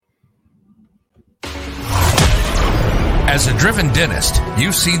As a driven dentist,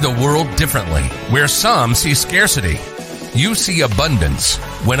 you see the world differently. Where some see scarcity, you see abundance.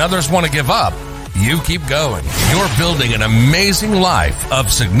 When others want to give up, you keep going. You're building an amazing life of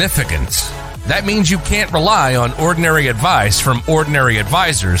significance. That means you can't rely on ordinary advice from ordinary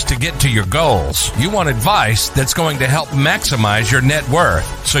advisors to get to your goals. You want advice that's going to help maximize your net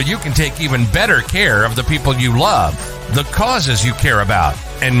worth so you can take even better care of the people you love, the causes you care about,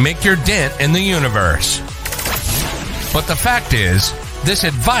 and make your dent in the universe. But the fact is, this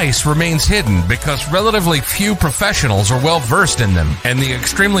advice remains hidden because relatively few professionals are well versed in them, and the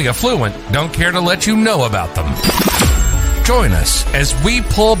extremely affluent don't care to let you know about them. Join us as we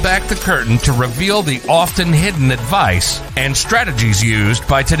pull back the curtain to reveal the often hidden advice and strategies used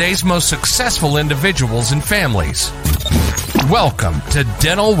by today's most successful individuals and families. Welcome to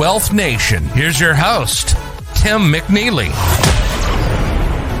Dental Wealth Nation. Here's your host, Tim McNeely.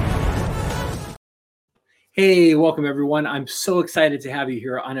 Hey, welcome everyone. I'm so excited to have you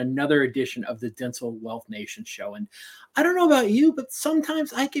here on another edition of the Dental Wealth Nation show. And I don't know about you, but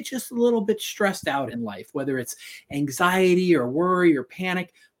sometimes I get just a little bit stressed out in life, whether it's anxiety or worry or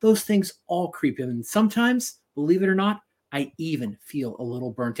panic. Those things all creep in. And sometimes, believe it or not, I even feel a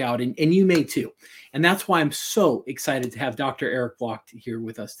little burnt out, and you may too. And that's why I'm so excited to have Dr. Eric Block here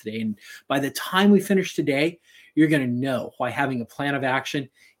with us today. And by the time we finish today, you're going to know why having a plan of action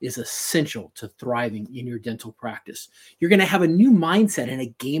is essential to thriving in your dental practice. You're going to have a new mindset and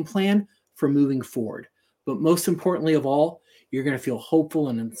a game plan for moving forward. But most importantly of all, you're going to feel hopeful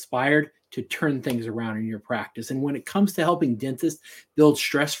and inspired to turn things around in your practice. And when it comes to helping dentists build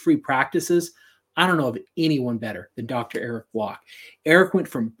stress-free practices, I don't know of anyone better than Dr. Eric Block. Eric went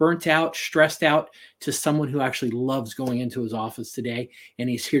from burnt out, stressed out, to someone who actually loves going into his office today, and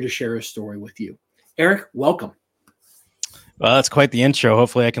he's here to share his story with you. Eric, welcome. Well, that's quite the intro.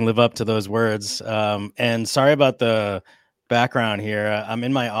 Hopefully I can live up to those words. And sorry about the background here. I'm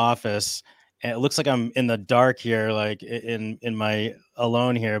in my office, and it looks like I'm in the dark here, like in my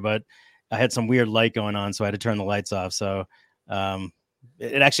alone here, but I had some weird light going on, so I had to turn the lights off. So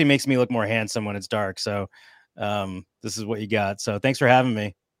it actually makes me look more handsome when it's dark. So this is what you got. So thanks for having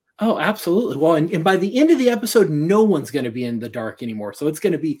me. Oh, absolutely. Well, and by the end of the episode, no one's going to be in the dark anymore. So it's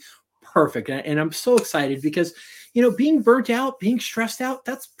going to be perfect. And I'm so excited because, you know, being burnt out, being stressed out,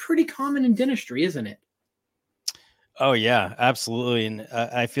 that's pretty common in dentistry, isn't it? Oh, yeah, absolutely. And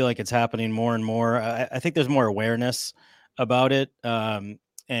I feel like it's happening more and more. I think there's more awareness about it.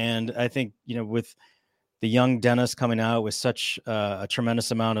 And I think, you know, with the young dentists coming out with such a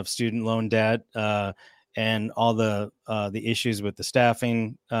tremendous amount of student loan debt and all the issues with the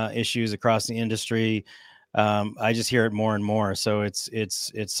staffing issues across the industry, I just hear it more and more. So it's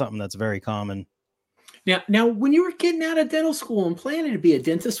something that's very common. Now, when you were getting out of dental school and planning to be a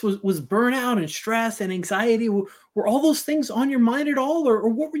dentist, was burnout and stress and anxiety, were all those things on your mind at all? Or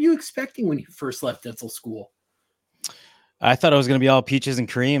what were you expecting when you first left dental school? I thought it was going to be all peaches and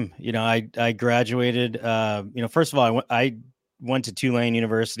cream. You know, I graduated, first of all, I went to Tulane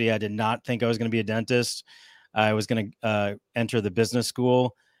University. I did not think I was going to be a dentist. I was going to enter the business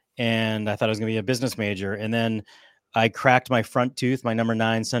school, and I thought I was going to be a business major. And then I cracked my front tooth, my number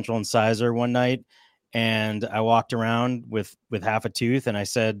 9 central incisor one night. And I walked around with half a tooth, and I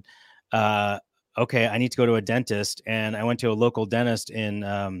said, okay, I need to go to a dentist. And I went to a local dentist in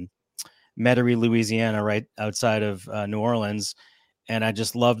Metairie, Louisiana, right outside of New Orleans. And I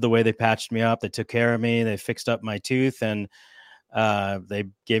just loved the way they patched me up. They took care of me. They fixed up my tooth, and they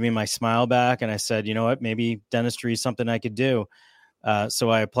gave me my smile back. And I said, you know what, maybe dentistry is something I could do. So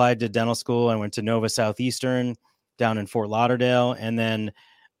I applied to dental school. I went to Nova Southeastern down in Fort Lauderdale. And then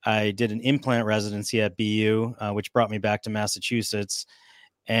I did an implant residency at BU, which brought me back to Massachusetts.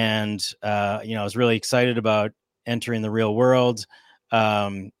 And, I was really excited about entering the real world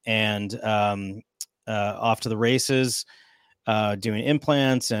and off to the races, doing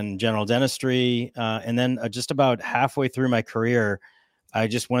implants and general dentistry. And then just about halfway through my career, I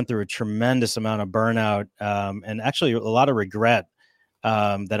just went through a tremendous amount of burnout and actually a lot of regret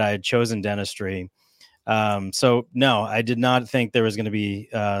that I had chosen dentistry. So no, I did not think there was going to be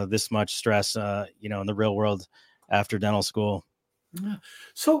this much stress, in the real world after dental school.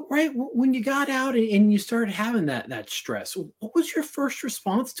 So, right, when you got out and you started having that stress, what was your first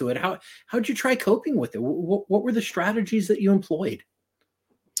response to it? How'd you try coping with it? What were the strategies that you employed?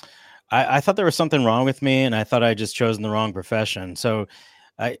 I thought there was something wrong with me, and I thought I just chosen the wrong profession. So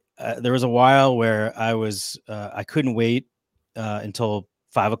there was a while where I couldn't wait until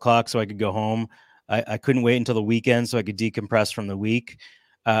 5 o'clock so I could go home. I couldn't wait until the weekend so I could decompress from the week.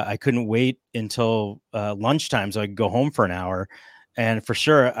 I couldn't wait until lunchtime so I could go home for an hour. And for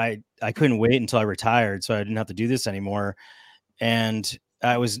sure, I couldn't wait until I retired so I didn't have to do this anymore. And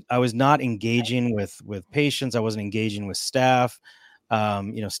I was not engaging with patients. I wasn't engaging with staff,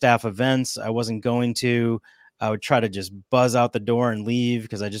 staff events. I wasn't going to. I would try to just buzz out the door and leave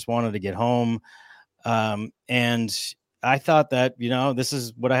because I just wanted to get home. And I thought that, this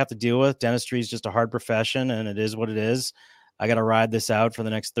is what I have to deal with. Dentistry is just a hard profession, and it is what it is. I got to ride this out for the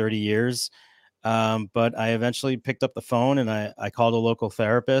next 30 years. But I eventually picked up the phone and I called a local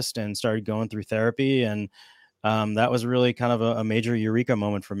therapist and started going through therapy. And that was really kind of a major eureka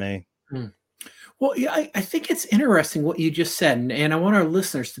moment for me. Mm. Well, yeah, I think it's interesting what you just said, and I want our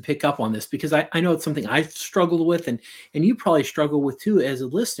listeners to pick up on this because I know it's something I've struggled with, and you probably struggle with too as a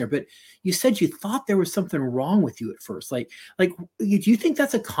listener. But you said you thought there was something wrong with you at first. Like, do you think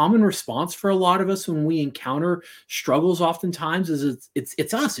that's a common response for a lot of us when we encounter struggles? Oftentimes, is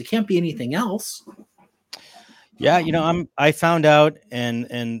it's us. It can't be anything else. Yeah, I found out,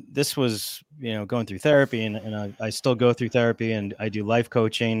 and this was going through therapy, and I still go through therapy, and I do life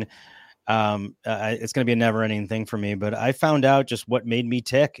coaching. It's going to be a never ending thing for me, but I found out just what made me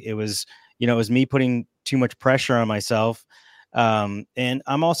tick. It was me putting too much pressure on myself. And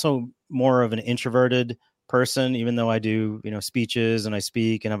I'm also more of an introverted person, even though I do, speeches and I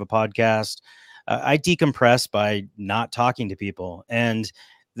speak and have a podcast. I decompress by not talking to people, and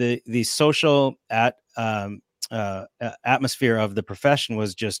the social atmosphere of the profession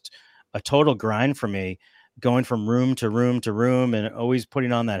was just a total grind for me, going from room to room to room and always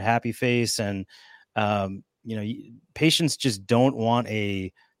putting on that happy face. And, patients just don't want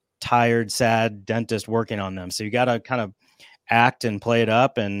a tired, sad dentist working on them. So you got to kind of act and play it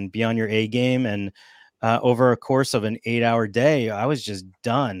up and be on your A game. And over a course of an 8-hour day, I was just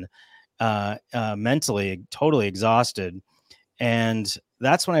done, mentally, totally exhausted. And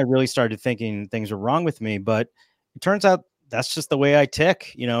that's when I really started thinking things were wrong with me. But it turns out that's just the way I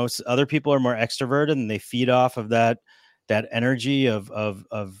tick. Other people are more extroverted and they feed off of that energy of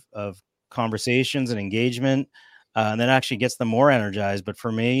conversations and engagement, and that actually gets them more energized. But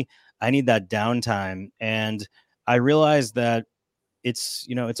for me, I need that downtime, and I realized that it's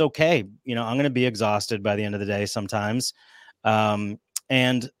okay. I'm going to be exhausted by the end of the day sometimes,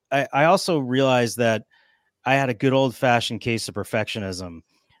 and I also realized that I had a good old fashioned case of perfectionism.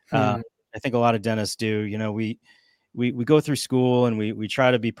 I think a lot of dentists do. We go through school and we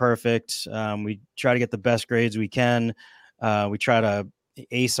try to be perfect. We try to get the best grades we can. We try to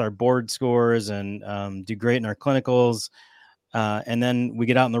ace our board scores and do great in our clinicals. And then we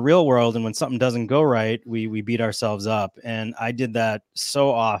get out in the real world, and when something doesn't go right, we beat ourselves up. And I did that so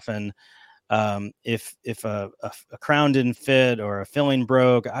often. If a crown didn't fit or a filling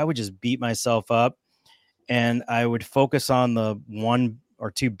broke, I would just beat myself up, and I would focus on the 1 or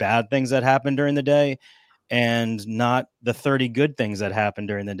 2 bad things that happened during the day, and not the 30 good things that happened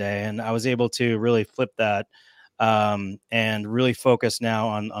during the day. And I was able to really flip that, and really focus now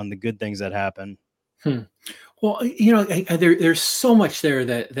on the good things that happen. Well, there's so much there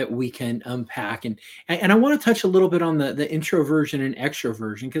that we can unpack, and I want to touch a little bit on the introversion and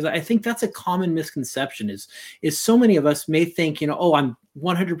extroversion, because I think that's a common misconception. Is so many of us may think, oh, I'm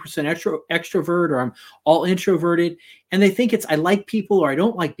 100% extrovert, or I'm all introverted, and they think it's I like people or I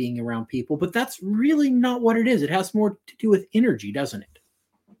don't like being around people, but that's really not what it is. It has more to do with energy, doesn't it?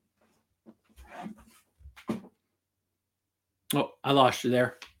 Oh, I lost you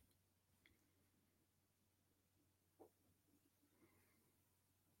there.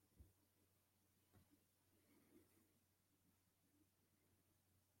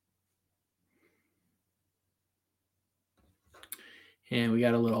 And we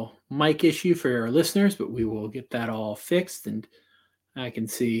got a little mic issue for our listeners, but we will get that all fixed. And I can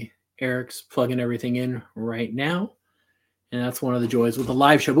see Eric's plugging everything in right now. And that's one of the joys with the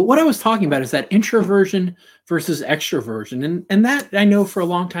live show. But what I was talking about is that introversion versus extroversion. And that, I know, for a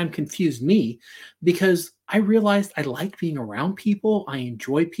long time confused me, because I realized I like being around people. I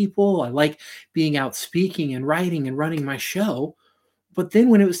enjoy people. I like being out speaking and writing and running my show. But then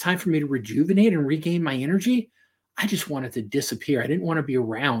when it was time for me to rejuvenate and regain my energy, I just wanted to disappear. I didn't want to be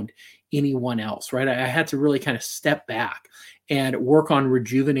around anyone else, right? I had to really kind of step back and work on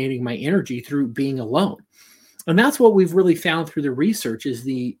rejuvenating my energy through being alone. And that's what we've really found through the research, is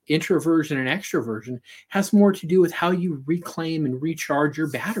the introversion and extroversion has more to do with how you reclaim and recharge your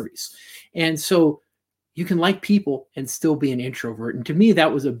batteries. And so you can like people and still be an introvert. And to me,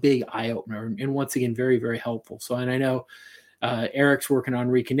 that was a big eye opener. And once again, very, very helpful. So, and I know Eric's working on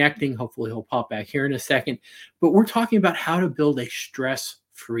reconnecting. Hopefully he'll pop back here in a second. But we're talking about how to build a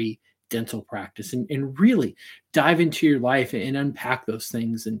stress-free dental practice and really dive into your life and unpack those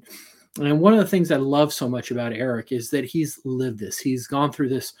things. And And one of the things I love so much about Eric is that he's lived this. He's gone through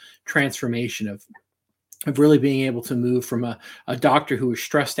this transformation of really being able to move from a doctor who was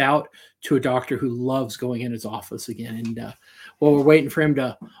stressed out to a doctor who loves going in his office again. And while we're waiting for him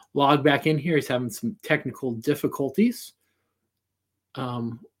to log back in here, he's having some technical difficulties.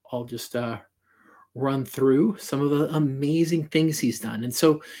 I'll just run through some of the amazing things he's done. And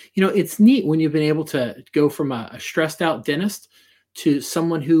so, it's neat when you've been able to go from a stressed out dentist to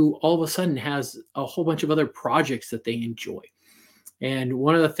someone who all of a sudden has a whole bunch of other projects that they enjoy. And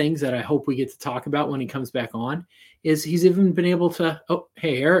one of the things that I hope we get to talk about when he comes back on is he's even been able to, oh,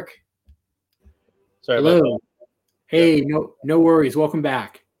 hey, Eric. Sorry Hello. about that. Hey, no worries. Welcome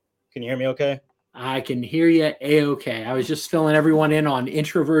back. Can you hear me okay? I can hear you A-okay. I was just filling everyone in on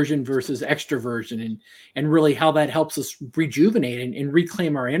introversion versus extroversion and really how that helps us rejuvenate and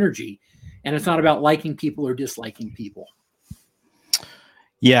reclaim our energy. And it's not about liking people or disliking people.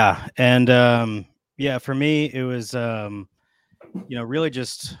 Yeah. And for me, it was, really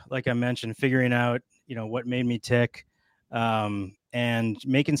just like I mentioned, figuring out, what made me tick, and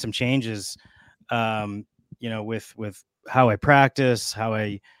making some changes, with how I practice, how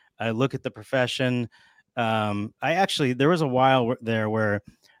I look at the profession. There was a while there where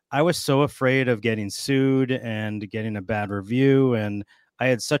I was so afraid of getting sued and getting a bad review. And I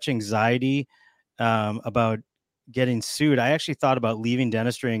had such anxiety about getting sued. I actually thought about leaving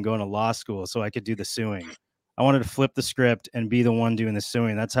dentistry and going to law school so I could do the suing. I wanted to flip the script and be the one doing the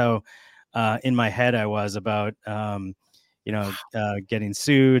suing. That's how in my head I was about, getting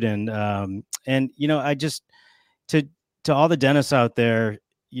sued. And I just, to all the dentists out there,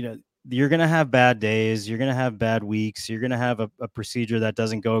 you're going to have bad days. You're going to have bad weeks. You're going to have a procedure that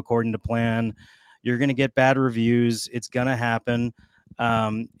doesn't go according to plan. You're going to get bad reviews. It's going to happen.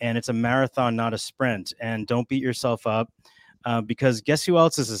 And it's a marathon, not a sprint. And don't beat yourself up because guess who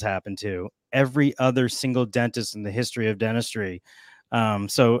else this has happened to? Every other single dentist in the history of dentistry.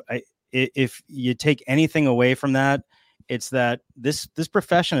 If you take anything away from that, it's that this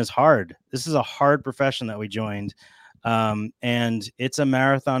profession is hard. This is a hard profession that we joined. And it's a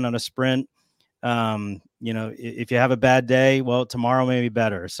marathon, not a sprint. If you have a bad day, well, tomorrow may be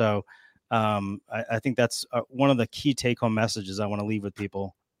better. So I think that's one of the key take-home messages I want to leave with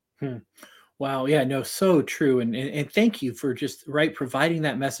people. Wow. Yeah, no, so true. And thank you for just providing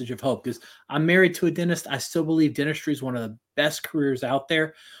that message of hope, because I'm married to a dentist. I still believe dentistry is one of the best careers out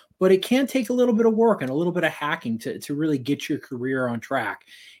there, but it can take a little bit of work and a little bit of hacking to really get your career on track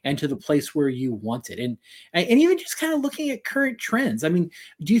and to the place where you want it. And even just kind of looking at current trends. I mean,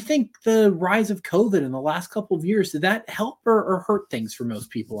 do you think the rise of COVID in the last couple of years, did that help or hurt things for most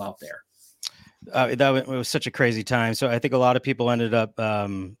people out there? It was such a crazy time. So I think a lot of people ended up,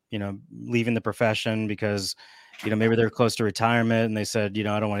 leaving the profession because, maybe they're close to retirement and they said,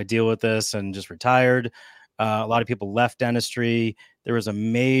 I don't want to deal with this and just retired. A lot of people left dentistry. There was a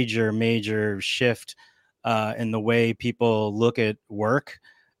major shift in the way people look at work.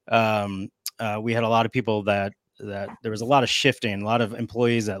 We had a lot of people that there was a lot of shifting, a lot of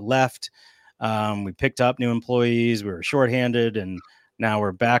employees that left. We picked up new employees. We were shorthanded, and now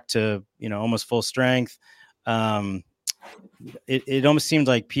we're back to, almost full strength. It almost seemed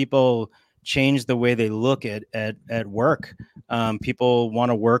like people changed the way they look at work. People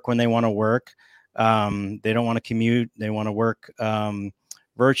want to work when they want to work. They don't want to commute. They want to work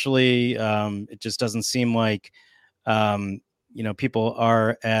virtually. It just doesn't seem like, people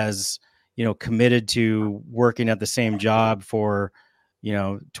are as, committed to working at the same job for,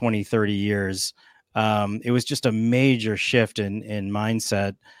 20, 30 years. It was just a major shift in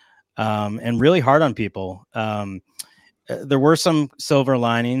mindset, and really hard on people. There were some silver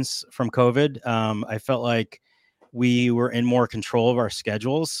linings from COVID. I felt like we were in more control of our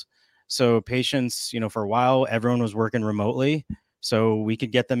schedules. So patients, for a while, everyone was working remotely, so we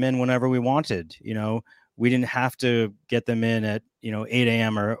could get them in whenever we wanted. We didn't have to get them in at, 8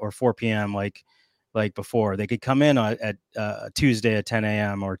 a.m. or 4 p.m. like before. They could come in at Tuesday at 10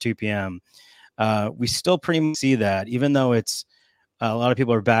 a.m. or 2 p.m. We still pretty much see that, even though it's a lot of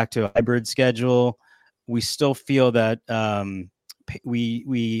people are back to a hybrid schedule. We still feel that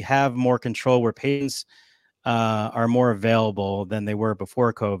we have more control where patients are more available than they were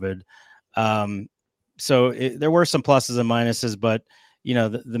before COVID. There were some pluses and minuses, but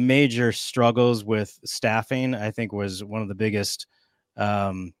the major struggles with staffing, I think, was one of the biggest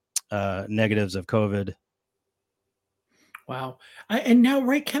negatives of COVID. Wow. And now,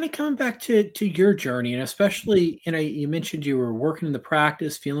 right, kind of coming back to your journey, and especially, you mentioned you were working in the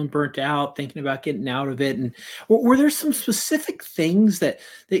practice, feeling burnt out, thinking about getting out of it, and were there some specific things that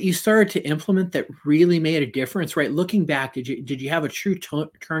you started to implement that really made a difference? Right, looking back, did you have a true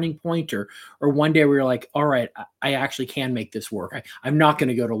turning point, or one day where you're like, all right, I actually can make this work. I'm not going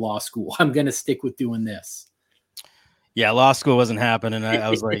to go to law school. I'm going to stick with doing this. Yeah, law school wasn't happening. I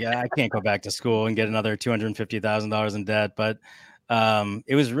was like, I can't go back to school and get another $250,000 in debt. But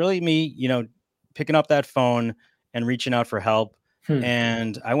it was really me, picking up that phone and reaching out for help. Hmm.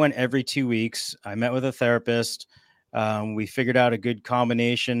 And I went every 2 weeks. I met with a therapist. We figured out a good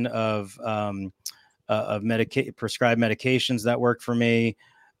combination of prescribed medications that worked for me.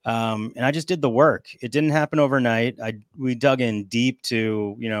 And I just did the work. It didn't happen overnight. We dug in deep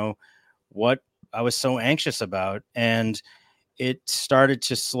to, what I was so anxious about, and it started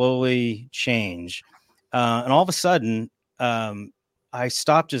to slowly change. And all of a sudden, I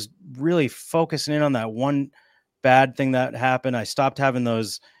stopped just really focusing in on that one bad thing that happened. I stopped having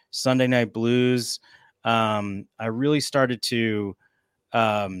those Sunday night blues. I really started to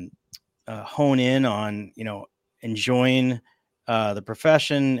hone in on, enjoying the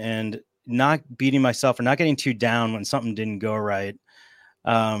profession and not beating myself or not getting too down when something didn't go right.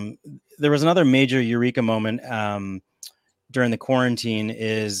 There was another major eureka moment during the quarantine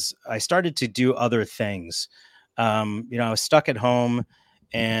is I started to do other things. I was stuck at home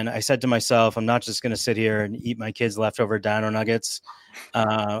and I said to myself, I'm not just going to sit here and eat my kids' leftover dino nuggets.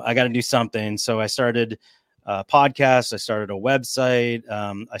 I got to do something. So I started a podcast. I started a website.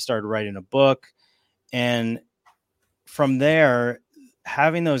 I started writing a book. And from there,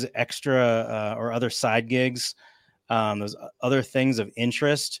 having those extra or other side gigs, those other things of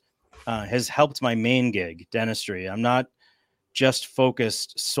interest has helped my main gig, dentistry. I'm not just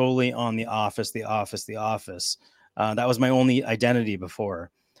focused solely on the office. That was my only identity before.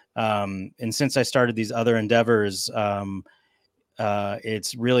 And since I started these other endeavors,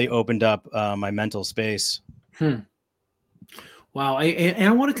 it's really opened up my mental space. Wow. And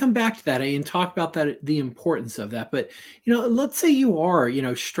I want to come back to that and talk about that, the importance of that. But, let's say you are,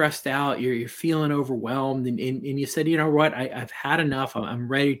 stressed out, you're feeling overwhelmed, and you said, you know what, I've had enough. I'm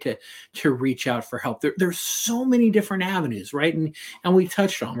ready to reach out for help. There's so many different avenues, right? And we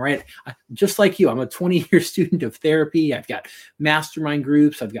touched on, right? Just like you, I'm a 20-year student of therapy. I've got mastermind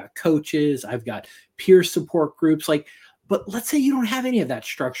groups, I've got coaches, I've got peer support groups. But let's say you don't have any of that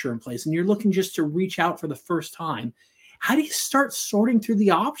structure in place and you're looking just to reach out for the first time. How do you start sorting through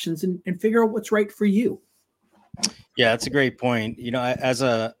the options and figure out what's right for you? Yeah, that's a great point.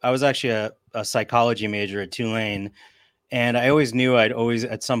 I was actually a psychology major at Tulane, and I always knew I'd always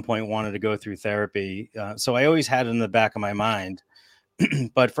at some point wanted to go through therapy. So I always had it in the back of my mind.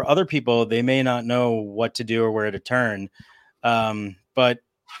 But for other people, they may not know what to do or where to turn. But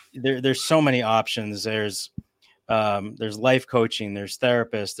there's so many options. There's life coaching, there's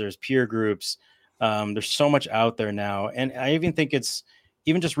therapists, there's peer groups. There's so much out there now. And I even think it's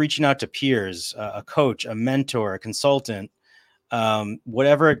even just reaching out to peers, a coach, a mentor, a consultant,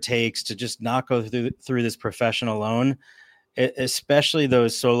 whatever it takes to just not go through this profession alone, especially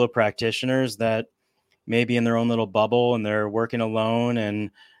those solo practitioners that may be in their own little bubble and they're working alone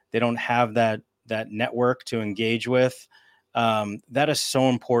and they don't have that network to engage with. That is so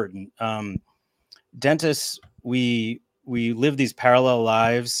important. Dentists, we live these parallel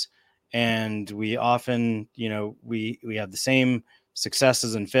lives. And we often, we have the same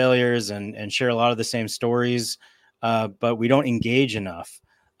successes and failures and share a lot of the same stories, but we don't engage enough.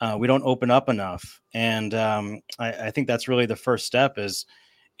 We don't open up enough. And I think that's really the first step is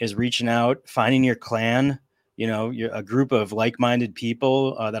reaching out, finding your clan, you're a group of like-minded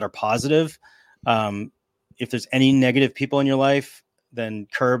people that are positive. If there's any negative people in your life, then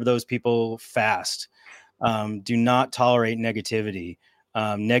curb those people fast. Do not tolerate negativity.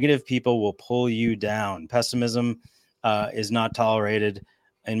 Negative people will pull you down. Pessimism is not tolerated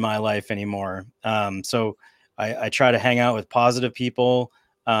in my life anymore. So I try to hang out with positive people,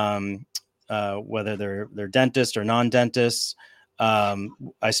 whether they're dentists or non-dentists.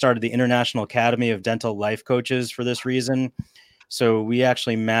 I started the International Academy of Dental Life Coaches for this reason. So we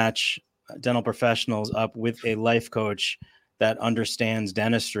actually match dental professionals up with a life coach that understands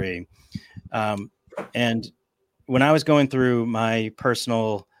dentistry. And when I was going through my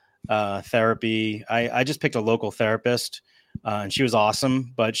personal therapy, I just picked a local therapist and she was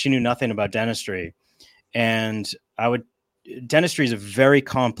awesome, but she knew nothing about dentistry. And dentistry is very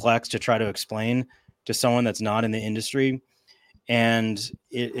complex to try to explain to someone that's not in the industry. And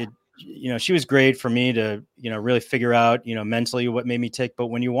she was great for me to, really figure out, mentally what made me tick. But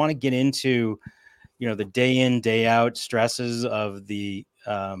when you want to get into, the day in, day out stresses of the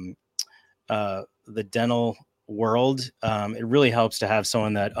dental world, it really helps to have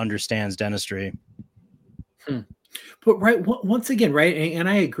someone that understands dentistry. But once again, right, and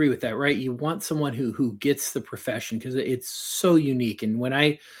I agree with that, right? You want someone who gets the profession because it's so unique. And when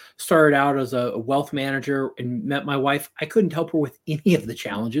I started out as a wealth manager and met my wife, I couldn't help her with any of the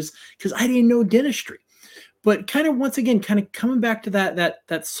challenges because I didn't know dentistry. But kind of once again, kind of coming back to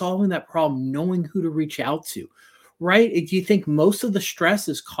that solving that problem, knowing who to reach out to, right? Do you think most of the stress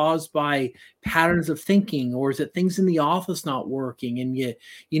is caused by patterns of thinking, or is it things in the office not working, and you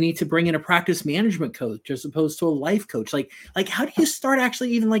need to bring in a practice management coach as opposed to a life coach? Like how do you start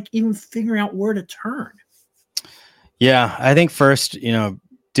actually even figuring out where to turn? Yeah, I think first,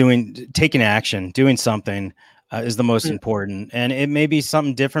 taking action, doing something is the most important, and it may be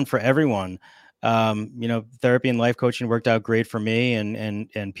something different for everyone. Therapy and life coaching worked out great for me,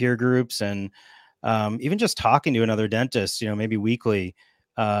 and peer groups, and even just talking to another dentist, maybe weekly,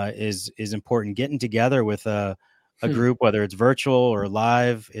 is important. Getting together with a group, whether it's virtual or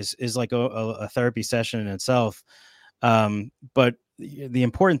live, is like a therapy session in itself. But the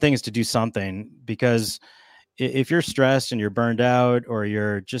important thing is to do something, because if you're stressed and you're burned out, or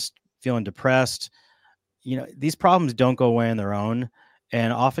you're just feeling depressed, these problems don't go away on their own.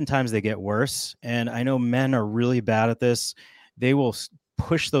 And oftentimes they get worse. And I know men are really bad at this. They will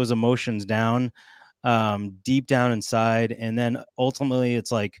push those emotions down, deep down inside. And then ultimately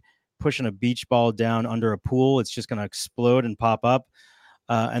it's like pushing a beach ball down under a pool. It's just going to explode and pop up.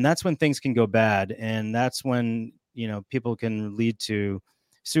 And that's when things can go bad. And that's when, people can lead to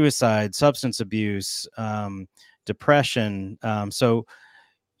suicide, substance abuse, depression. So,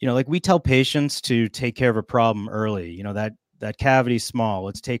 like we tell patients to take care of a problem early, that cavity's small.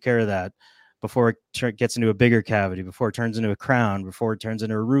 Let's take care of that before it gets into a bigger cavity, before it turns into a crown, before it turns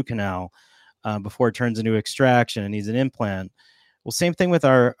into a root canal, before it turns into extraction and needs an implant. Well, same thing with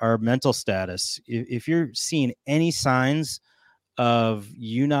our mental status. If you're seeing any signs of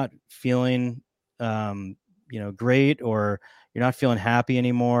you not feeling, great, or you're not feeling happy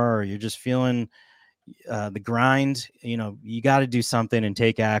anymore, or you're just feeling the grind, you got to do something and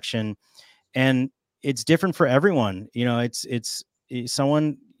take action. And it's different for everyone. It's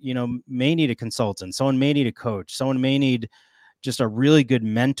someone, may need a consultant. Someone may need a coach. Someone may need just a really good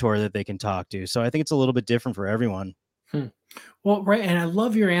mentor that they can talk to. So I think it's a little bit different for everyone. Well, right. And I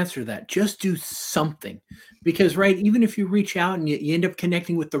love your answer to that. Just do something, because, right, even if you reach out and you end up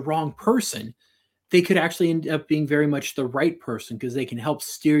connecting with the wrong person, they could actually end up being very much the right person, because they can help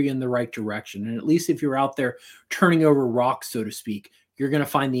steer you in the right direction. And at least if you're out there turning over rocks, so to speak, you're going to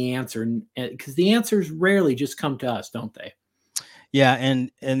find the answer, and because the answers rarely just come to us, don't they? Yeah.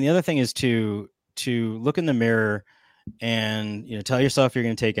 And the other thing is to look in the mirror and, tell yourself you're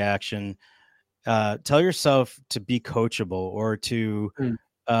going to take action. Tell yourself to be coachable, or to,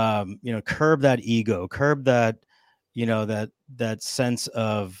 curb that ego, curb that, that sense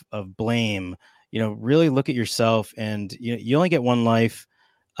of blame. Really look at yourself, and you only get one life.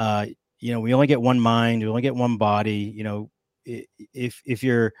 We only get one mind. We only get one body. If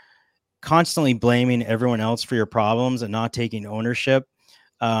you're constantly blaming everyone else for your problems and not taking ownership,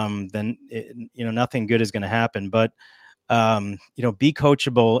 then nothing good is going to happen. But be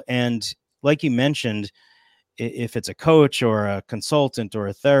coachable, and like you mentioned, if it's a coach or a consultant or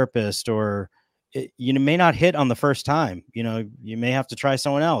a therapist, or you may not hit on the first time, you may have to try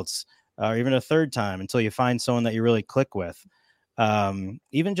someone else, or even a third time, until you find someone that you really click with.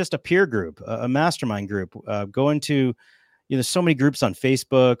 Even just a peer group, a mastermind group, go into, there's so many groups on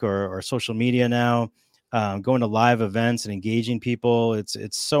Facebook or social media now, going to live events and engaging people.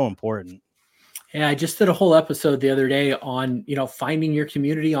 It's so important. Yeah, I just did a whole episode the other day on, finding your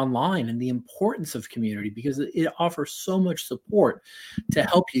community online and the importance of community, because it offers so much support to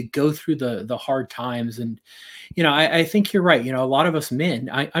help you go through the hard times. And, I think you're right. A lot of us men,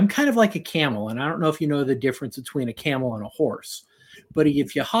 I'm kind of like a camel, and I don't know if you know the difference between a camel and a horse, but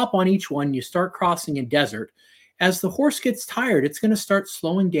if you hop on each one, you start crossing a desert. As the horse gets tired, it's going to start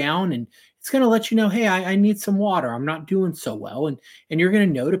slowing down, and it's going to let you know, hey, I need some water. I'm not doing so well. And you're going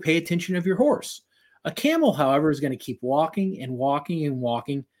to know to pay attention of your horse. A camel, however, is going to keep walking and walking and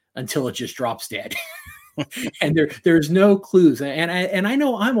walking until it just drops dead. And there's no clues. And I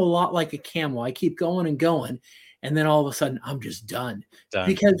know I'm a lot like a camel. I keep going and going, and then all of a sudden I'm just done.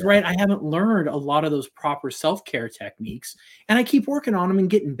 Because, right, I haven't learned a lot of those proper self-care techniques, and I keep working on them and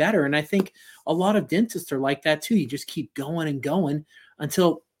getting better. And I think a lot of dentists are like that too. You just keep going and going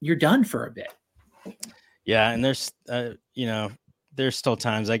until you're done for a bit. Yeah. And there's still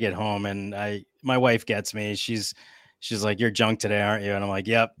times I get home and my wife gets me. She's She's like, "You're junk today, aren't you?" And I'm like,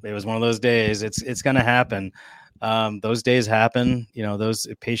 "Yep, it was one of those days. It's going to happen." Those days happen, those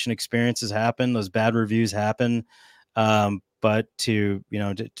patient experiences happen, those bad reviews happen. But to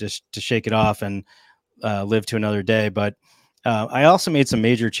shake it off and live to another day. But I also made some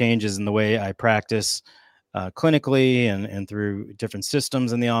major changes in the way I practice clinically and through different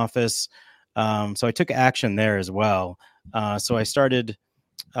systems in the office. So I took action there as well. So I started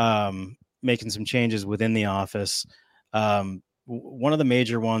making some changes within the office. One of the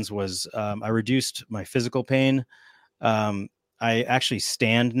major ones was I reduced my physical pain. I actually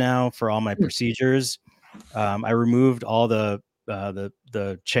stand now for all my procedures. I removed all the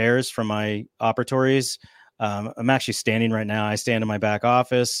chairs from my operatories. I'm actually standing right now. I stand in my back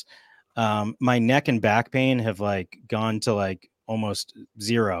office. My neck and back pain have gone to almost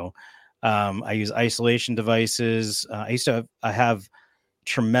zero. I use isolation devices. I have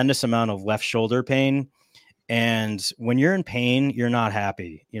tremendous amount of left shoulder pain. And when you're in pain, you're not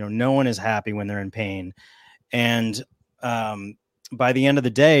happy. No one is happy when they're in pain. And by the end of the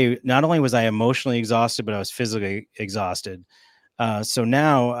day, not only was I emotionally exhausted, but I was physically exhausted. So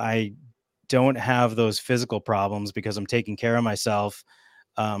now I don't have those physical problems because I'm taking care of myself,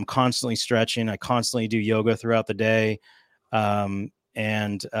 constantly stretching. I constantly do yoga throughout the day.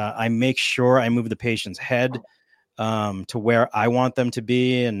 And I make sure I move the patient's head to where I want them to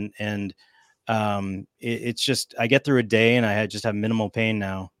be. And it's just, I get through a day and I just have minimal pain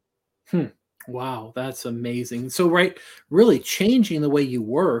now. Wow, that's amazing. So, right, really changing the way you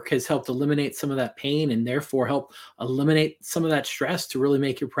work has helped eliminate some of that pain and therefore help eliminate some of that stress to really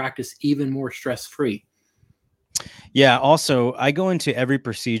make your practice even more stress-free. Yeah. Also, I go into every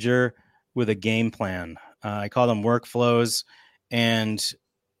procedure with a game plan. I call them workflows, and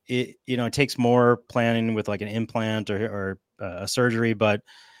it takes more planning with an implant or a surgery, but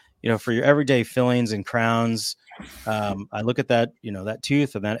for your everyday fillings and crowns, I look at that, that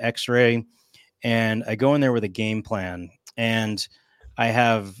tooth and that X-ray, and I go in there with a game plan, and I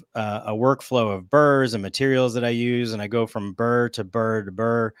have a workflow of burrs and materials that I use, and I go from burr to burr to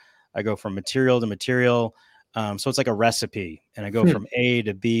burr. I go from material to material. So it's like a recipe, and I go from A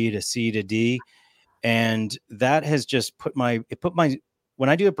to B to C to D. And that has just when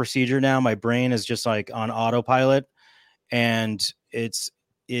I do a procedure now, my brain is just on autopilot, and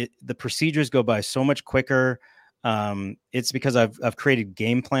the procedures go by so much quicker. It's because I've created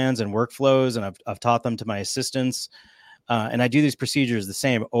game plans and workflows, and I've taught them to my assistants. And I do these procedures the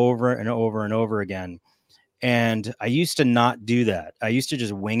same over and over and over again. And I used to not do that. I used to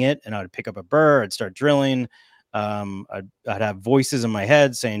just wing it, and I would pick up a burr, I'd start drilling. I'd have voices in my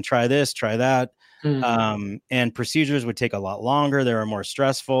head saying, try this, try that. And procedures would take a lot longer. They were more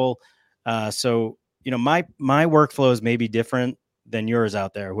stressful. So, my workflows may be different than yours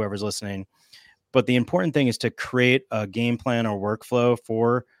out there, whoever's listening. But the important thing is to create a game plan or workflow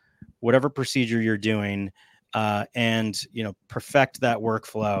for whatever procedure you're doing, and perfect that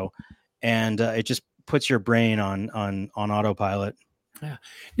workflow. And it just puts your brain on autopilot. Yeah.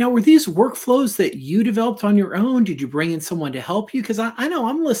 Now, were these workflows that you developed on your own? Did you bring in someone to help you? Because I know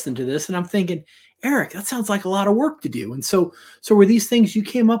I'm listening to this and I'm thinking, Eric, that sounds like a lot of work to do. And so were these things you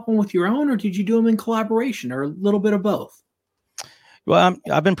came up with your own, or did you do them in collaboration, or a little bit of both? Well,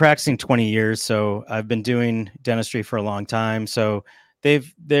 I've been practicing 20 years, so I've been doing dentistry for a long time. So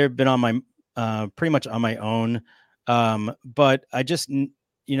they've been on my pretty much on my own. But I just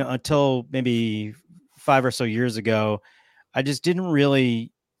until maybe 5 or so years ago, I just didn't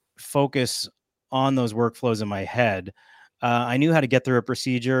really focus on those workflows in my head. I knew how to get through a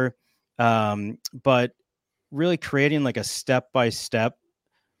procedure, but really creating a step by step.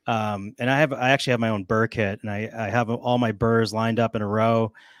 And I actually have my own burr kit, and I have all my burrs lined up in a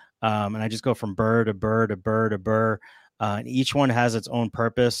row. And I just go from burr to burr to burr to burr. And each one has its own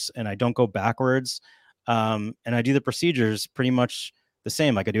purpose, and I don't go backwards. And I do the procedures pretty much the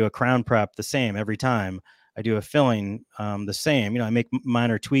same. I do a crown prep the same every time. I do a filling the same. I make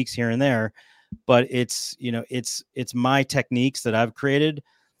minor tweaks here and there, but it's my techniques that I've created.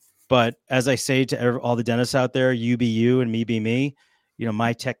 But as I say to all the dentists out there, you be you and me be me.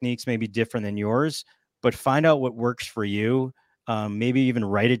 My techniques may be different than yours, but find out what works for you. Maybe even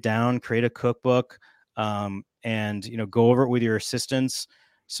write it down, create a cookbook, and go over it with your assistants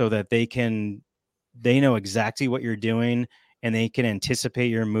so that they know exactly what you're doing, and they can anticipate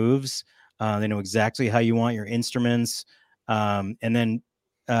your moves. They know exactly how you want your instruments. And then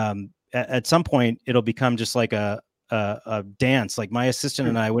at some point, it'll become just like a dance. Like my assistant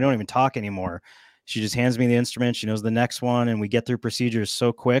and I, we don't even talk anymore. She just hands me the instrument. She knows the next one, and we get through procedures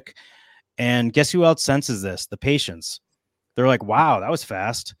so quick. And guess who else senses this? The patients. They're like, wow, that was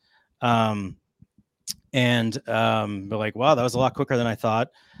fast. And but like, wow, that was a lot quicker than I thought.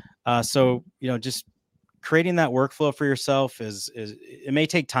 So, just creating that workflow for yourself is it may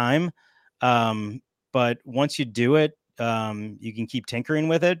take time. But once you do it, you can keep tinkering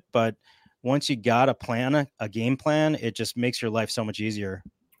with it. But once you got a plan, a game plan, it just makes your life so much easier.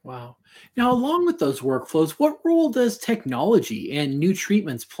 Wow. Now, along with those workflows, what role does technology and new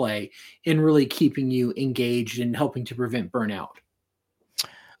treatments play in really keeping you engaged and helping to prevent burnout?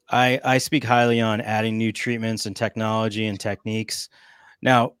 I speak highly on adding new treatments and technology and techniques.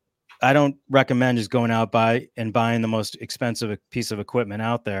 Now, I don't recommend just going out and buying the most expensive piece of equipment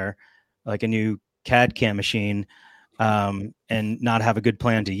out there, like a new CAD CAM machine, and not have a good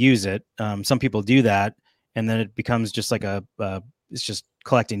plan to use it. Some people do that, and then it becomes just like it's just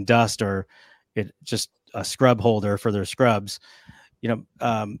collecting dust, or it just a scrub holder for their scrubs.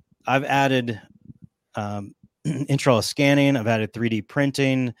 I've added intraoral scanning. I've added 3D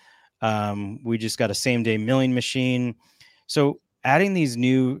printing. We just got a same day milling machine. So adding these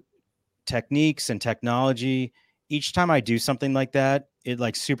new techniques and technology, each time I do something like that, it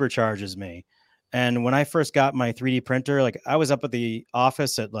like supercharges me. And when I first got my 3D printer, like I was up at the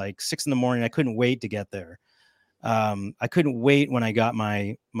office at like 6 a.m. I couldn't wait to get there. I couldn't wait when I got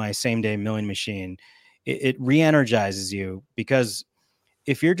my same day milling machine. It re-energizes you, because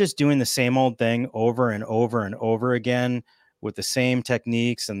if you're just doing the same old thing over and over and over again with the same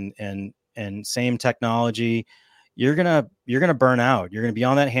techniques and same technology, you're gonna burn out. You're gonna be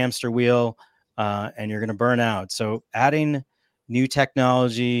on that hamster wheel, and you're gonna burn out. So adding new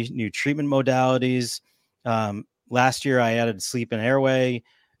technology, new treatment modalities. Last year I added sleep and airway.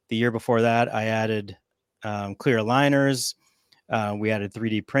 The year before that I added clear aligners. We added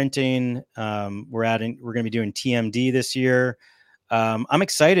 3D printing. We're going to be doing TMD this year. I'm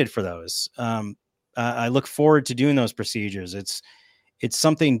excited for those. I look forward to doing those procedures. It's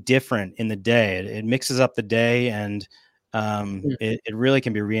something different in the day. It mixes up the day, and it really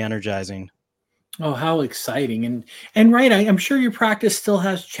can be re-energizing. Oh, how exciting. And right, I'm sure your practice still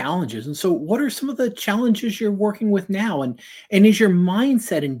has challenges. And so what are some of the challenges you're working with now? And is your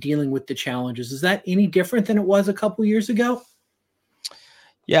mindset in dealing with the challenges, is that any different than it was a couple years ago?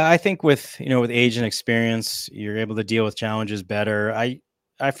 Yeah, I think with age and experience, you're able to deal with challenges better. I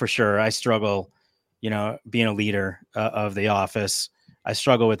for sure, I struggle, being a leader of the office. I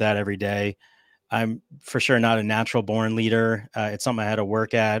struggle with that every day. I'm for sure not a natural born leader. It's something I had to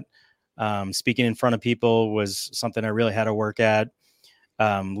work at. Speaking in front of people was something I really had to work at.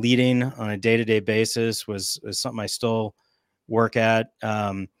 Leading on a day-to-day basis was something I still work at.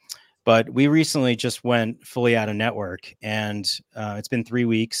 But we recently just went fully out of network, and it's been 3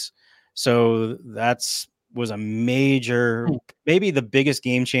 weeks. So was a major, maybe the biggest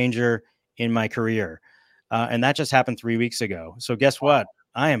game changer in my career. And that just happened 3 weeks ago. So guess what?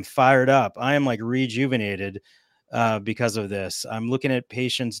 I am fired up. I am like rejuvenated because of this. I'm looking at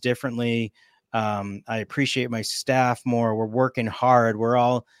patients differently. I appreciate my staff more. We're working hard. We're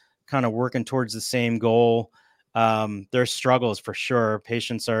all kind of working towards the same goal. There's struggles for sure.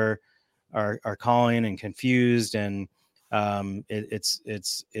 Patients are calling and confused, and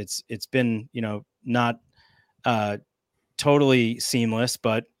it's been not totally seamless,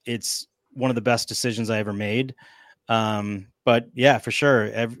 but it's one of the best decisions I ever made. But yeah, for sure,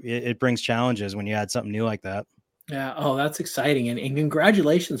 it brings challenges when you add something new like that. Yeah. Oh, that's exciting. And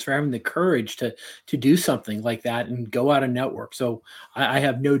congratulations for having the courage to do something like that and go out of network. So I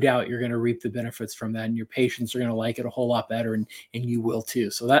have no doubt you're going to reap the benefits from that, and your patients are going to like it a whole lot better, and you will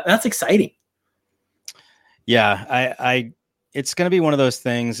too. So that's exciting. Yeah, I it's going to be one of those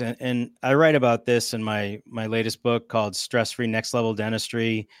things. And I write about this in my latest book called Stress Free Next Level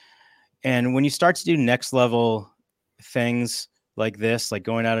Dentistry. And when you start to do next level things like this, like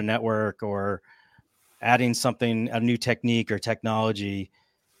going out of network or adding a new technique or technology,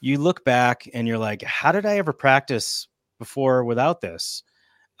 you look back and you're like, how did I ever practice before without this?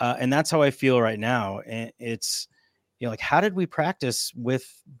 And that's how I feel right now. And it's, like, how did we practice with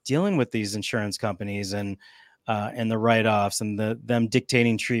dealing with these insurance companies and the write-offs and them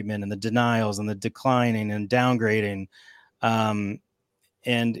dictating treatment and the denials and the declining and downgrading.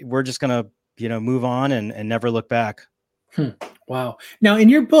 And we're just going to, move on and never look back. Wow. Now, in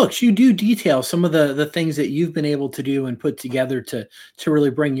your books, you do detail some of the things that you've been able to do and put together to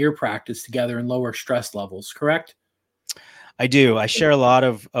really bring your practice together and lower stress levels, correct? I do. I share a lot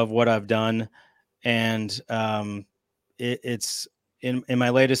of what I've done. And it's in my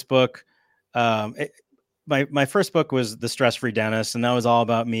latest book. My first book was The Stress Free Dentist, and that was all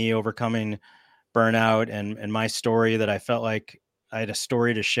about me overcoming burnout and my story, that I felt like I had a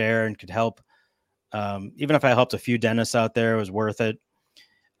story to share and could help. Even if I helped a few dentists out there, it was worth it.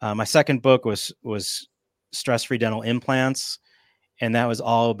 My second book was stress-free dental implants. And that was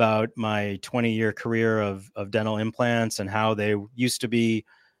all about my 20-year career of dental implants and how they used to be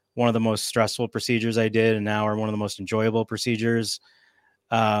one of the most stressful procedures I did, and now are one of the most enjoyable procedures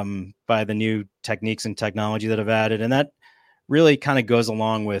by the new techniques and technology that I've added. And that really kind of goes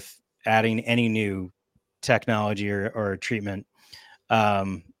along with adding any new technology or treatment.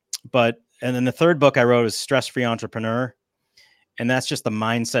 And then the third book I wrote is Stress-Free Entrepreneur. And that's just the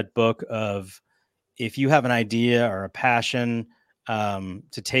mindset book of, if you have an idea or a passion,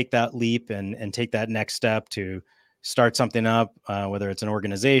 to take that leap and take that next step to start something up, whether it's an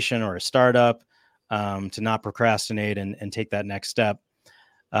organization or a startup, to not procrastinate and take that next step.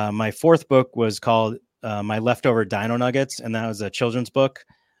 My fourth book was called My Leftover Dino Nuggets, and that was a children's book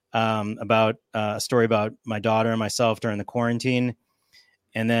about a story about my daughter and myself during the quarantine.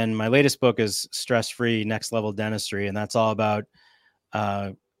 And then my latest book is Stress-Free Next Level Dentistry, and that's all about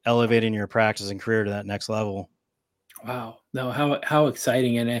elevating your practice and career to that next level. Wow. No, how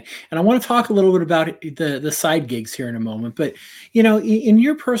exciting. And I want to talk a little bit about the side gigs here in a moment, but in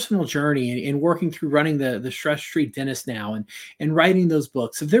your personal journey in working through running the Stress Free Dentist now and writing those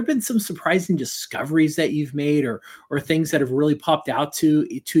books, have there been some surprising discoveries that you've made or things that have really popped out to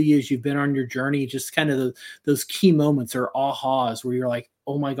you as you've been on your journey? Just kind of those key moments or ahas where you're like,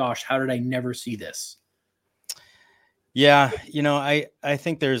 oh my gosh, how did I never see this? Yeah. I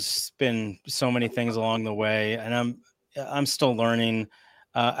think there's been so many things along the way, and I'm still learning.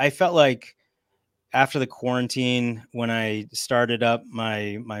 I felt like after the quarantine, when I started up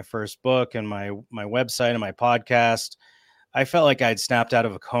my first book and my website and my podcast, I felt like I'd snapped out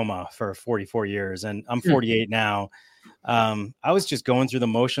of a coma for 44 years, and I'm 48 now. I was just going through the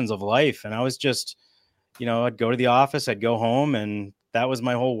motions of life, and I was just, I'd go to the office, I'd go home, and that was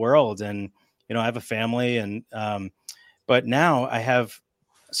my whole world. And, I have a family, and, but now I have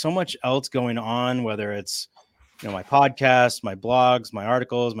so much else going on, whether it's, my podcast, my blogs, my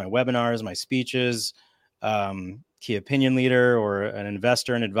articles, my webinars, my speeches, key opinion leader or an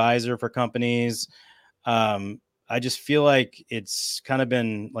investor and advisor for companies. I just feel like it's kind of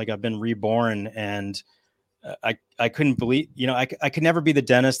been like I've been reborn, and I couldn't believe, I could never be the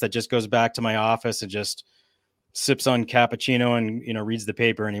dentist that just goes back to my office and just sips on cappuccino and, reads the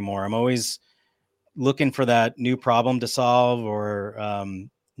paper anymore. I'm always looking for that new problem to solve, or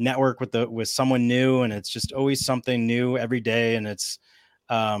network with someone new, and it's just always something new every day. And it's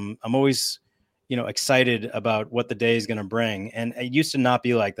I'm always excited about what the day is going to bring, and it used to not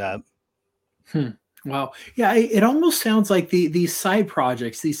be like that. Wow. Yeah, it almost sounds like these side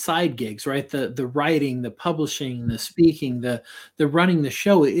projects, these side gigs, right? The writing, the publishing, the speaking, the running the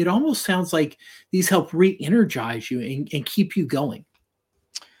show. It almost sounds like these help re-energize you and keep you going.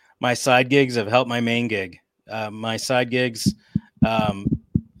 My side gigs have helped my main gig. My side gigs,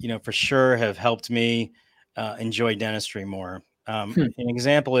 for sure have helped me enjoy dentistry more. An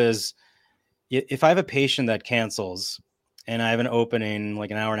example is, if I have a patient that cancels and I have an opening like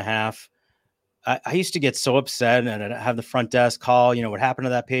an hour and a half, I used to get so upset, and I'd have the front desk call, what happened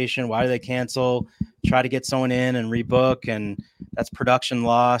to that patient? Why did they cancel? Try to get someone in and rebook, and that's production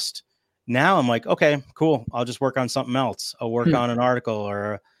lost. Now I'm like, okay, cool. I'll just work on something else. I'll work on an article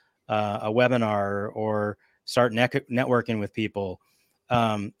or a webinar, or start networking with people.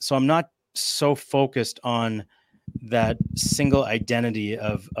 So I'm not so focused on that single identity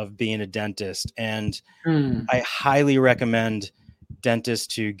of being a dentist. And I highly recommend dentists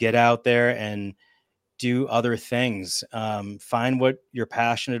to get out there and do other things. Find what you're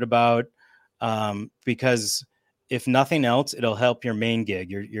passionate about, because if nothing else, it'll help your main gig,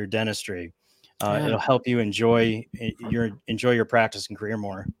 your dentistry. It'll help you enjoy your practice and career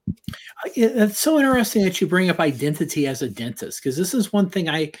more. It's so interesting that you bring up identity as a dentist, because this is one thing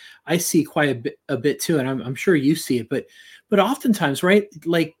I see quite a bit too, and I'm sure you see it. But oftentimes, right,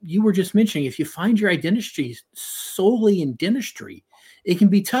 like you were just mentioning, if you find your identity solely in dentistry, it can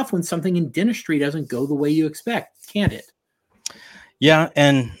be tough when something in dentistry doesn't go the way you expect, can't it? Yeah,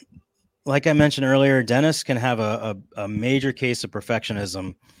 and like I mentioned earlier, dentists can have a major case of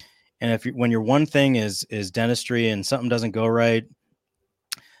perfectionism. And when your one thing is dentistry and something doesn't go right,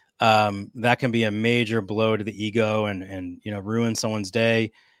 that can be a major blow to the ego and ruin someone's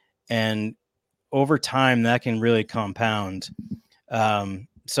day. And over time, that can really compound.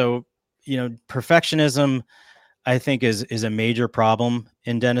 So perfectionism, I think, is a major problem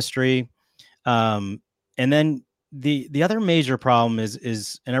in dentistry. And then the other major problem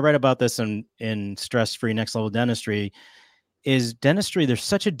is, and I read about this in Stress-Free Next Level Dentistry, is dentistry. There's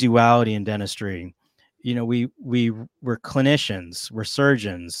such a duality in dentistry. We're clinicians, we're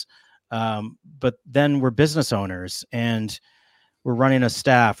surgeons, but then we're business owners, and we're running a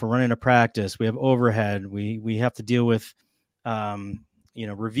staff, we're running a practice, we have overhead, we have to deal with,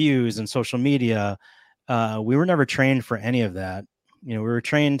 reviews and social media. We were never trained for any of that. We were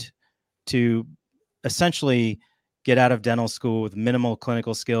trained to essentially get out of dental school with minimal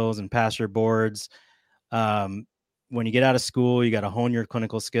clinical skills and pass your boards. When you get out of school, you got to hone your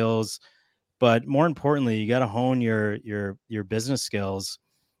clinical skills, but more importantly, you got to hone your business skills.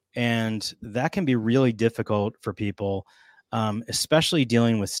 And that can be really difficult for people, especially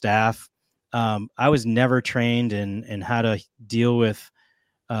dealing with staff. I was never trained in how to deal with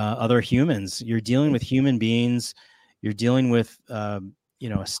other humans. You're dealing with human beings. You're dealing with, a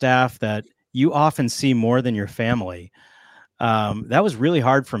staff that you often see more than your family. That was really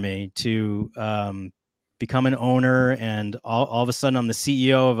hard for me to become an owner, and all of a sudden I'm the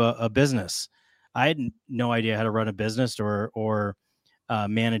CEO of a business. I had no idea how to run a business or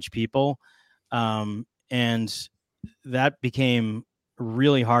manage people. And that became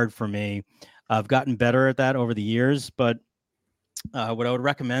really hard for me. I've gotten better at that over the years, but what I would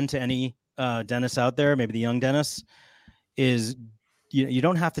recommend to any dentists out there, maybe the young dentists, is you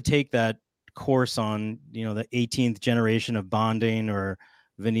don't have to take that course on, the 18th generation of bonding or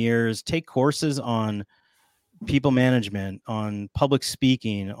veneers. Take courses on people management, on public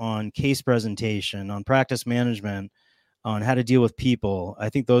speaking, on case presentation, on practice management, on how to deal with people. I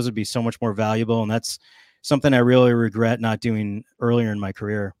think those would be so much more valuable. And that's something I really regret not doing earlier in my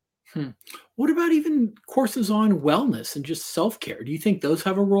career. What about even courses on wellness and just self-care? Do you think those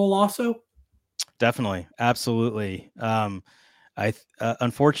have a role also? Definitely. Absolutely.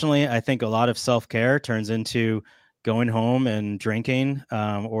 Unfortunately, I think a lot of self-care turns into going home and drinking,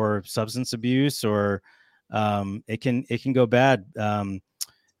 or substance abuse, or it can go bad. I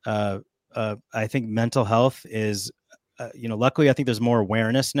think mental health is, luckily I think there's more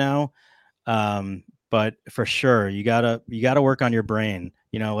awareness now. But for sure, you gotta work on your brain.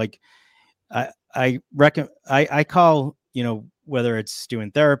 I reckon I call, whether it's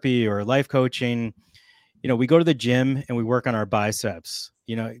doing therapy or life coaching, we go to the gym and we work on our biceps.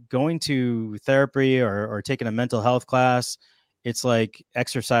 Going to therapy or taking a mental health class, it's like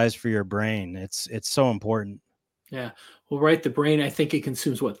exercise for your brain. It's so important. Yeah. Well, right. The brain, I think it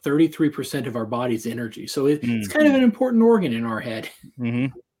consumes 33% of our body's energy. So it's kind of an important organ in our head.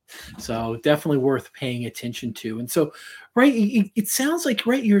 Mm-hmm. So definitely worth paying attention to. And so, right, it sounds like,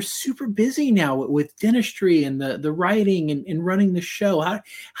 right, you're super busy now with dentistry and the writing and running the show.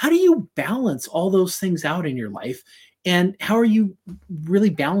 How do you balance all those things out in your life? And how are you really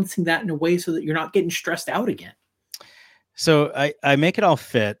balancing that in a way so that you're not getting stressed out again? So I make it all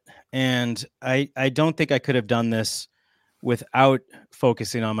fit. And I don't think I could have done this without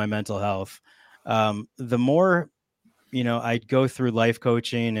focusing on my mental health. The more I go through life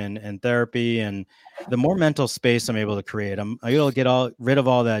coaching and therapy, and the more mental space I'm able to create, I'm able to get rid of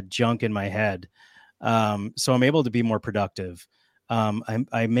all that junk in my head. So I'm able to be more productive.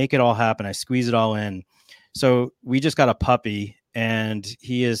 I make it all happen. I squeeze it all in. So we just got a puppy, and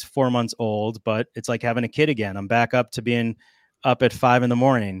he is 4 months old, but it's like having a kid again. I'm back up to being up at 5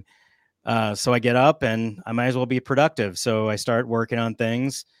 a.m. So I get up and I might as well be productive. So I start working on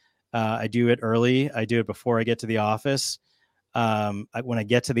things. I do it early. I do it before I get to the office. When I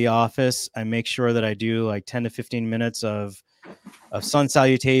get to the office, I make sure that I do like 10 to 15 minutes of sun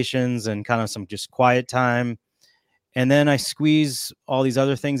salutations and kind of some just quiet time. And then I squeeze all these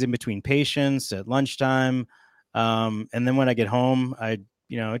other things in between patients at lunchtime. And then when I get home, I,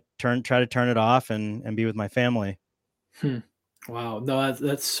 try to turn it off and be with my family. Wow, no,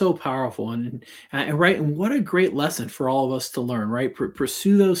 that's so powerful, and right, and what a great lesson for all of us to learn, right?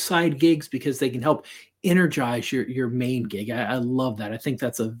 Pursue those side gigs because they can help energize your main gig. I love that. I think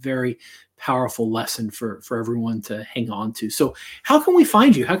that's a very powerful lesson for everyone to hang on to. So, how can we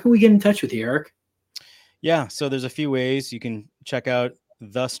find you? How can we get in touch with you, Eric? Yeah, so there's a few ways. You can check out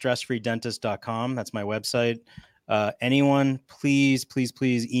thestressfreedentist.com. That's my website. Anyone, please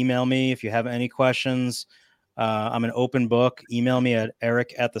email me if you have any questions. I'm an open book. Email me at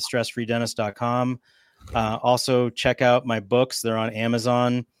eric@thestressfreedentist.com. Also check out my books. They're on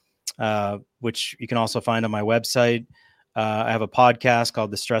Amazon, which you can also find on my website. I have a podcast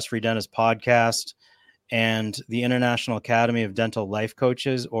called the Stress Free Dentist Podcast, and the International Academy of Dental Life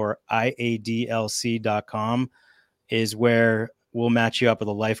Coaches, or IADLC.com, is where we'll match you up with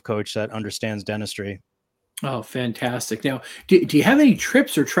a life coach that understands dentistry. Oh, fantastic. Now, do you have any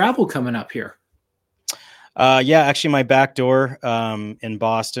trips or travel coming up here? Yeah, actually my back door in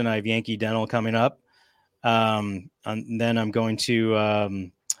Boston, I have Yankee Dental coming up. And then I'm going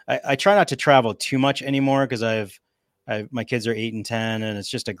to, I try not to travel too much anymore because my kids are 8 and 10 and it's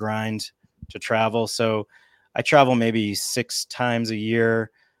just a grind to travel. So I travel maybe 6 times a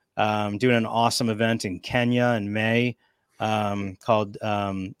year, doing an awesome event in Kenya in May called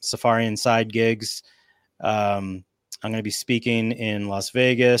Safari Inside Gigs. I'm going to be speaking in Las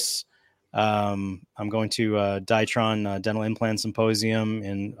Vegas. I'm going to Diatron Dental Implant Symposium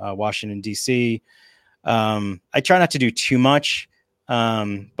in Washington, D.C. I try not to do too much,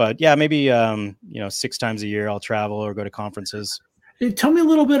 but yeah, maybe 6 times a year I'll travel or go to conferences. Tell me a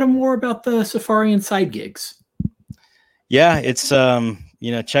little bit more about the Safari Inside Gigs. Yeah, it's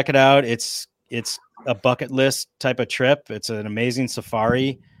check it out. It's a bucket list type of trip. It's an amazing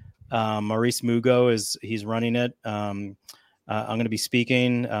safari. Maurice Mugo he's running it. I'm going to be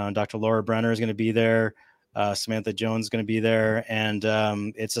speaking. Dr. Laura Brenner is going to be there. Samantha Jones is going to be there, and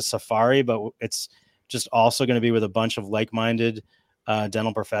it's a safari, but it's just also going to be with a bunch of like-minded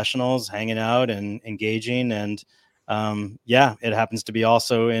dental professionals hanging out and engaging. And it happens to be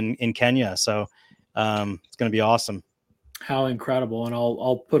also in Kenya, so it's going to be awesome. How incredible. And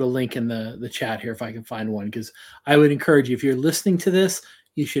I'll put a link in the chat here if I can find one, because I would encourage you, if you're listening to this,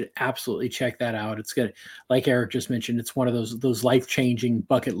 you should absolutely check that out. It's good. Like Eric just mentioned, it's one of those life-changing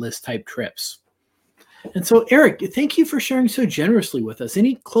bucket list type trips. And so, Eric, thank you for sharing so generously with us.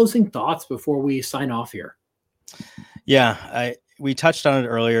 Any closing thoughts before we sign off here? Yeah, we touched on it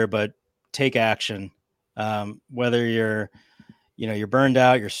earlier, but take action. Whether you're burned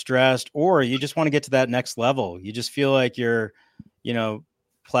out, you're stressed, or you just want to get to that next level. You just feel like you're,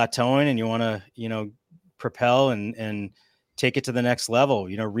 plateauing and you want to, propel and take it to the next level.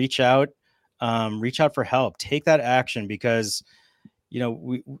 Reach out for help. Take that action because,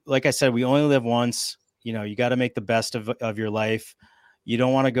 like I said, we only live once. You got to make the best of your life. You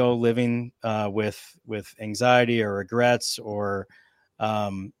don't want to go living with anxiety or regrets or,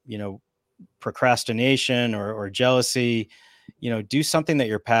 procrastination or jealousy. Do something that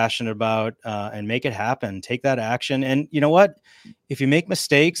you're passionate about and make it happen. Take that action. And you know what? If you make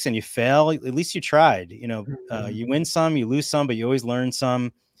mistakes and you fail, at least you tried. You win some, you lose some, but you always learn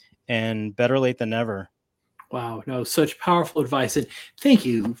some, and better late than never. Wow. No, such powerful advice. And thank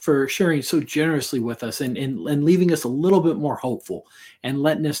you for sharing so generously with us and leaving us a little bit more hopeful and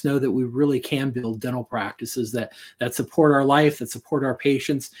letting us know that we really can build dental practices that support our life, that support our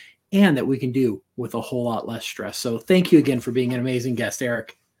patients, and that we can do with a whole lot less stress. So thank you again for being an amazing guest,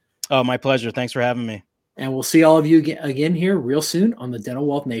 Eric. Oh, my pleasure. Thanks for having me. And we'll see all of you again here real soon on the Dental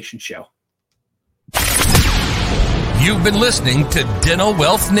Wealth Nation show. You've been listening to Dental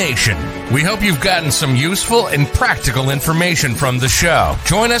Wealth Nation. We hope you've gotten some useful and practical information from the show.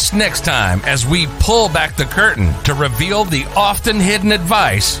 Join us next time as we pull back the curtain to reveal the often hidden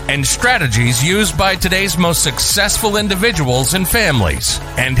advice and strategies used by today's most successful individuals and families,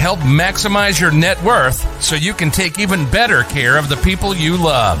 and help maximize your net worth so you can take even better care of the people you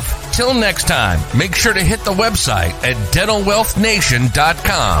love. Till next time, make sure to hit the website at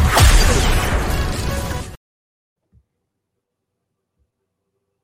dentalwealthnation.com.